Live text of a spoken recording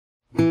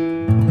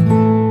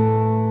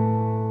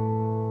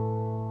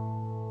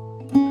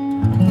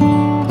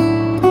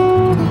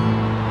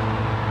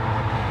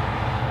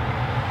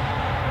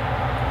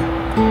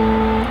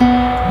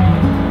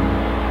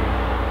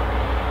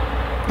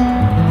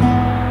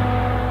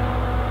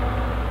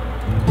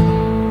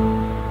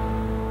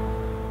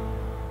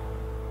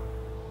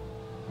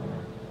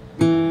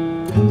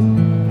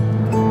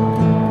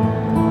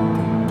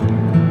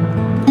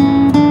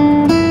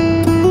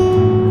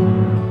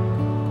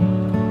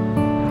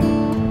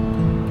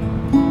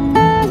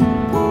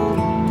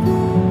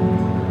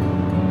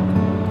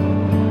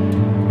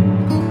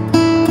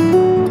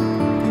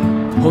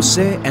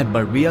Jose and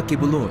Maria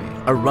Kibuloy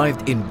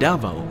arrived in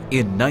Davao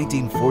in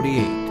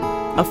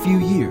 1948, a few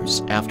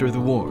years after the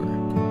war.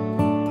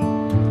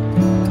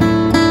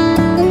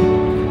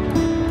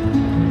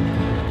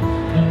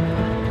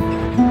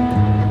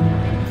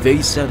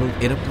 They settled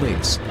in a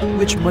place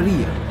which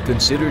Maria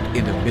considered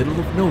in the middle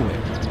of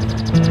nowhere.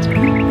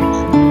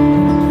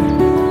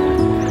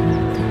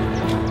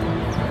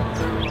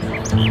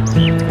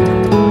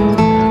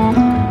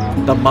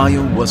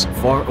 Tamayo was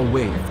far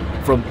away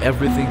from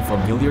everything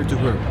familiar to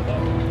her.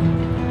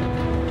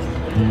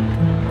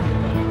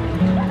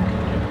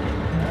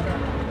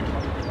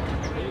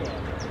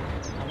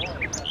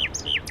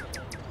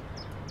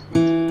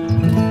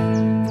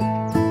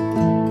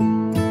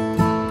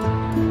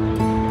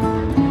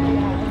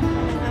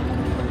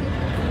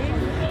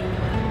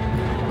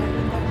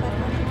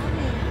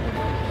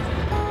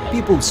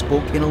 People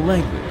spoke in a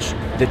language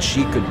that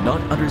she could not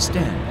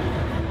understand.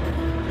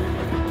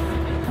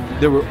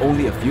 There were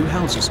only a few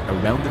houses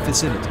around the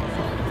vicinity.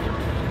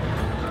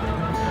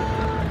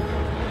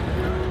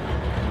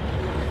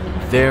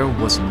 There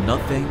was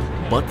nothing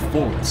but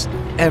forest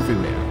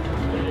everywhere.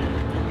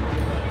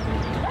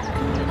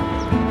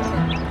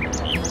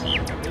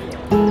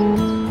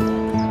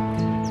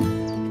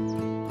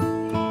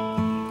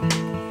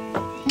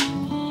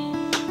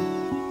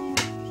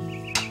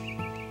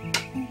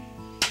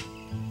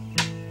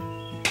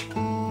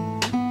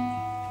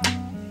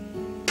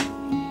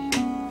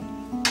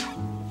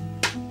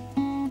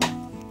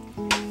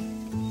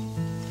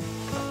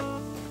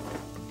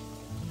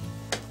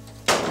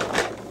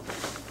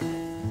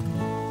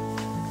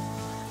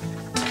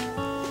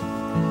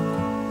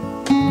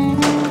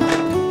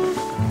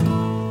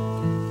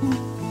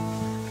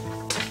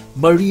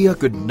 Maria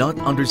could not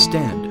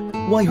understand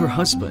why her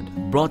husband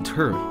brought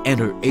her and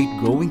her 8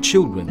 growing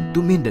children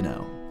to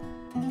Mindanao.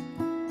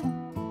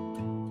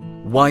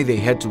 Why they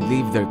had to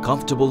leave their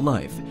comfortable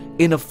life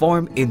in a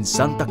farm in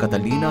Santa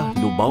Catalina,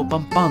 Lubao,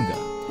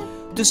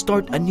 Pampanga, to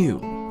start anew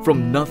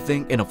from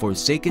nothing in a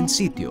forsaken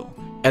sitio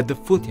at the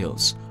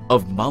foothills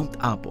of Mount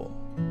Apo.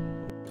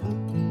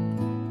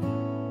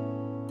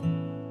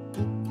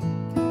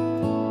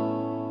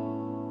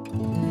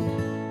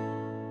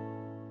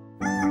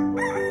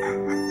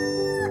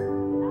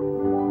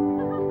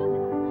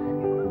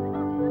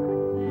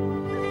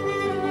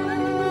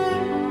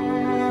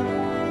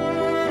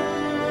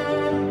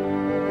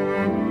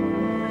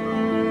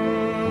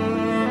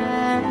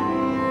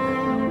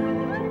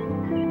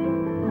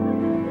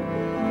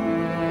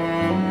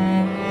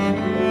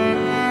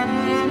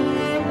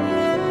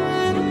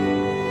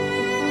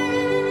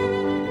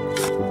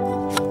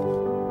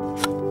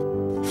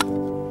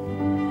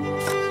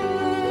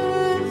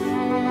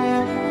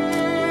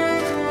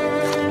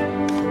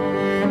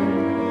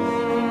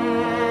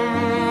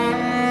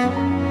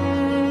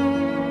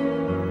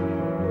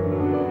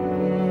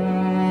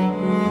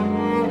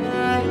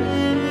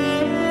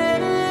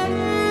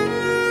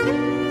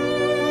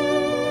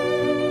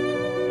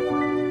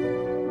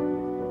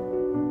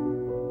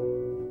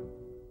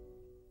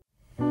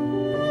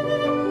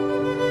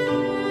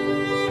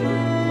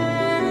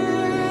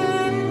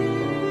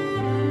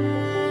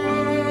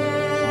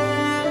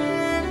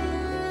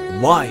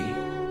 Why?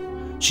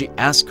 She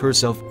asked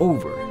herself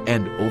over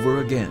and over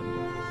again.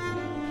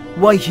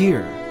 Why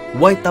here?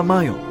 Why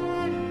Tamayo?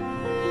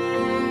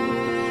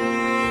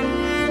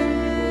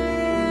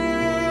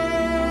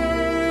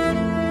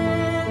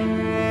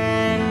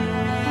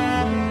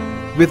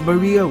 With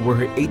Maria were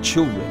her 8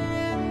 children: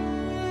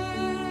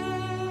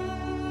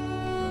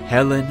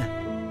 Helen,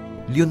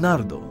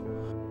 Leonardo,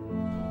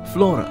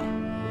 Flora,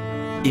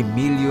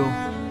 Emilio,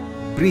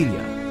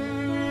 Brilla,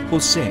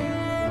 Jose,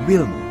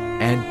 Wilmo,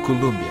 and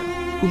Columbia,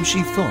 whom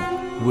she thought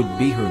would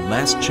be her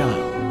last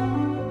child.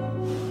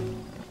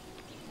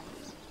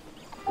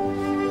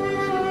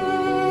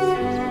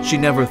 She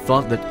never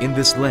thought that in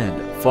this land,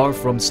 far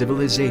from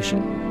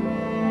civilization,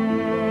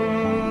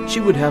 she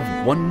would have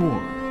one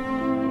more,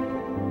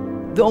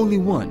 the only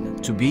one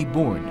to be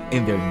born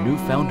in their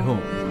newfound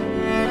home.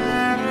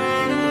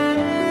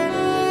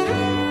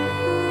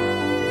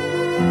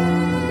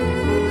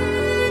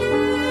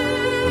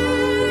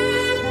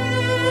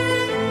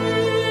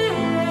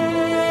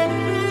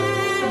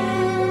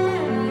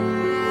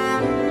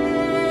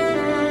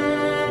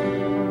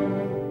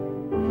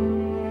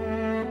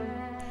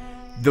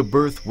 The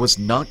birth was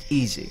not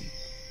easy.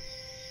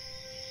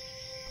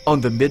 On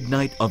the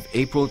midnight of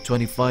April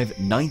 25,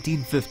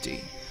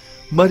 1950,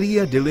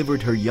 Maria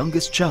delivered her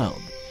youngest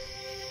child,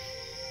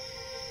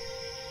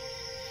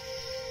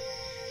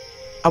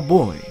 a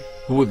boy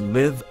who would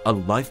live a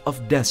life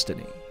of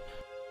destiny.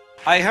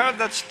 I heard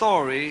that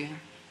story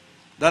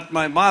that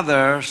my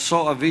mother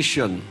saw a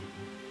vision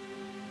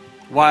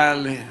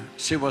while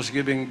she was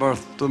giving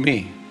birth to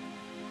me,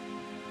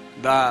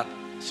 that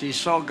she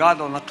saw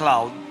God on a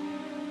cloud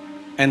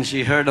and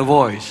she heard a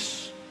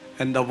voice,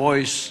 and the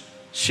voice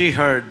she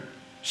heard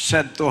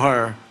said to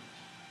her,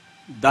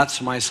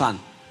 "That's my son."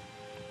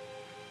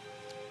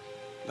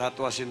 That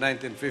was in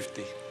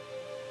 1950.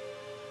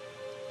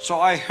 So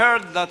I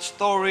heard that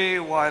story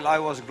while I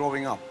was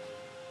growing up.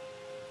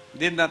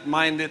 Did not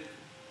mind it,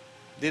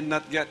 did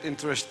not get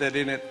interested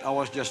in it. I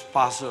was just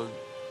puzzled.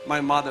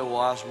 My mother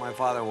was, my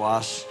father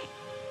was.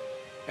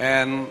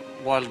 And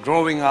while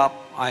growing up,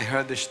 I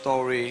heard the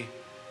story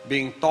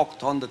being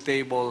talked on the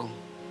table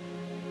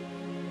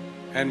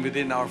and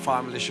within our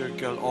family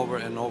circle over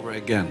and over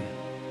again.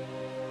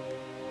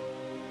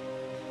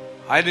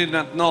 I did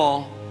not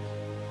know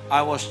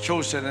I was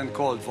chosen and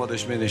called for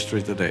this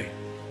ministry today.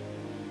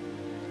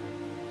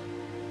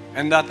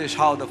 And that is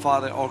how the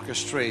Father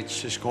orchestrates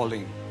His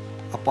calling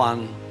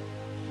upon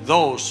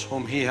those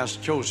whom He has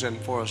chosen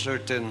for a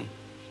certain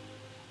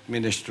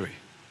ministry.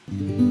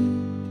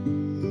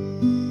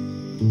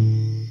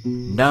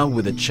 Now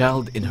with a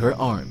child in her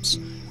arms,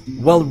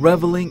 while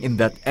reveling in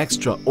that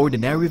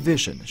extraordinary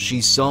vision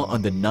she saw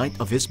on the night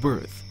of his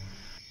birth,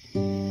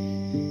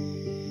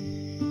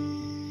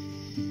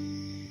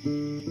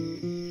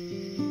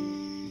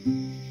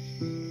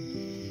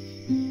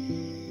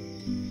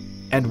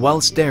 and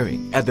while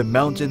staring at the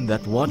mountain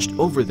that watched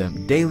over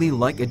them daily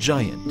like a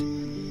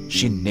giant,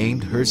 she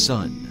named her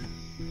son.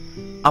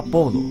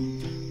 Apollo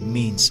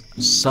means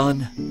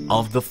Son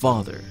of the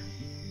Father.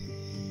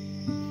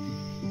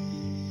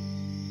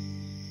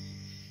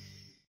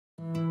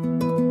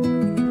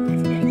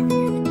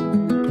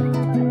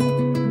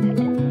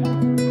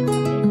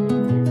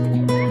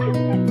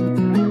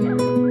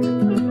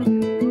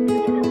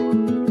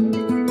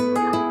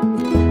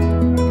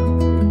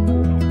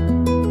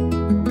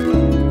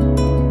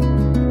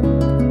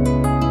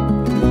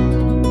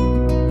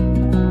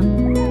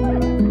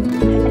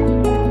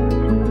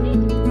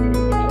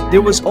 There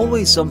was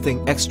always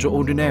something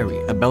extraordinary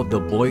about the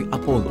boy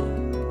Apollo.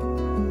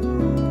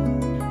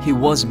 He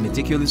was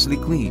meticulously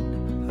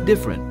clean,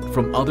 different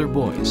from other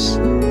boys.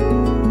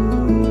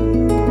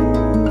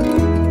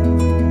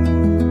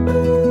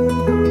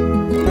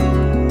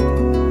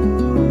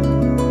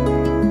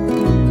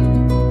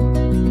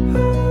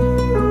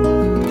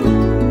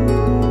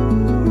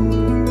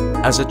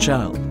 As a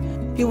child,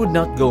 he would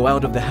not go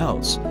out of the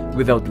house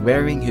without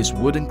wearing his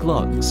wooden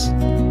clogs.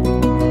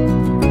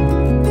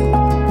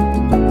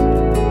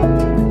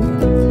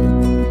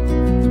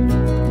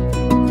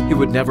 He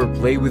would never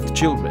play with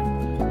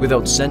children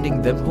without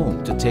sending them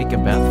home to take a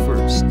bath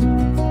first.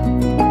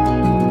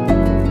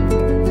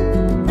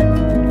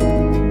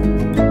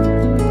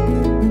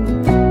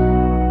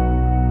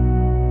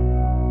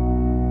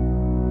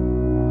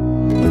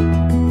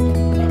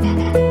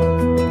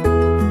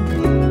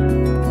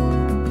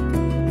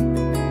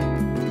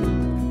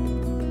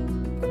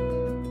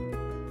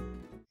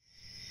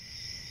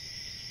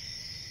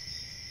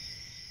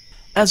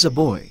 As a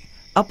boy,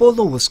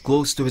 Apollo was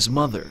close to his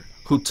mother,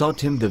 who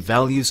taught him the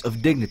values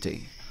of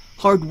dignity,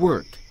 hard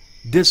work,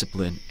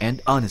 discipline,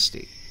 and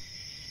honesty.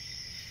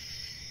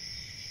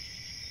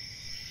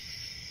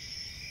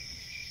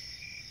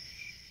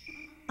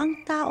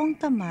 Ang taong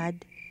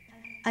tamad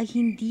ay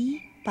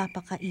hindi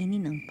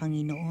papakainin ng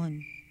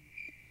Panginoon.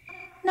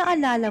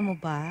 Naalala mo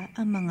ba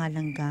ang mga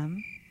langgam?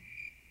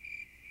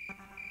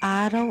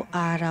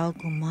 Araw-araw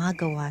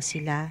gumagawa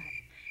sila,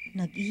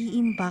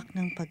 nag-iimbak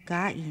ng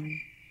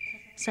pagkain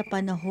sa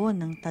panahon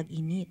ng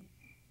tag-init,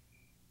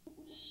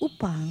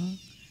 upang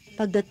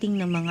pagdating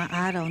ng mga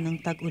araw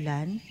ng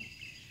tag-ulan,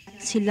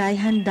 sila'y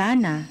handa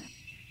na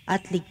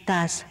at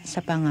ligtas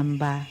sa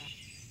pangamba.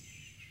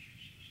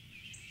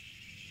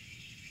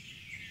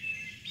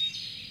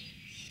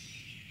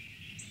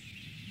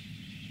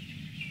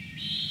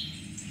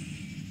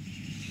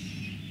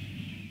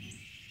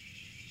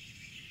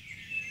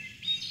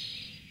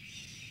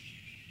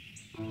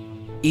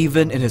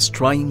 Even in his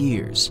trying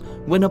years,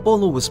 when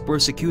Apollo was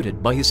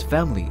persecuted by his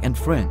family and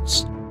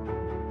friends,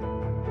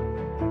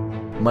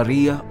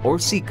 Maria, or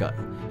Sika,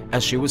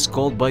 as she was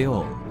called by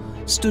all,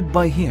 stood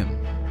by him.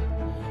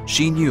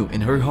 She knew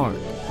in her heart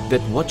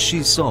that what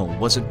she saw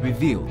wasn't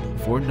revealed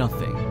for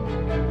nothing.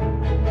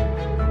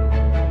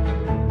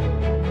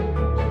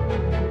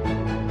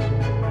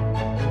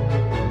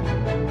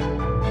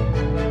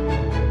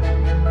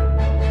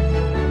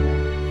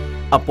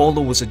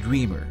 Apollo was a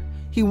dreamer.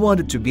 He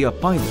wanted to be a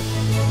pilot.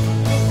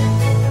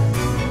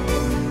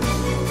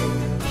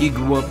 He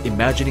grew up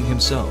imagining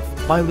himself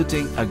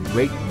piloting a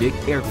great big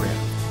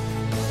aircraft.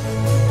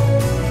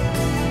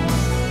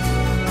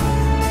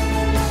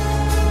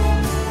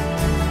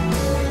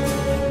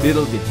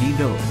 Little did he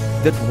know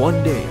that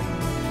one day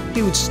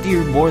he would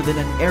steer more than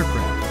an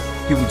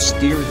aircraft. He would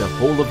steer the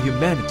whole of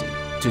humanity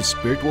to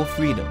spiritual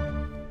freedom.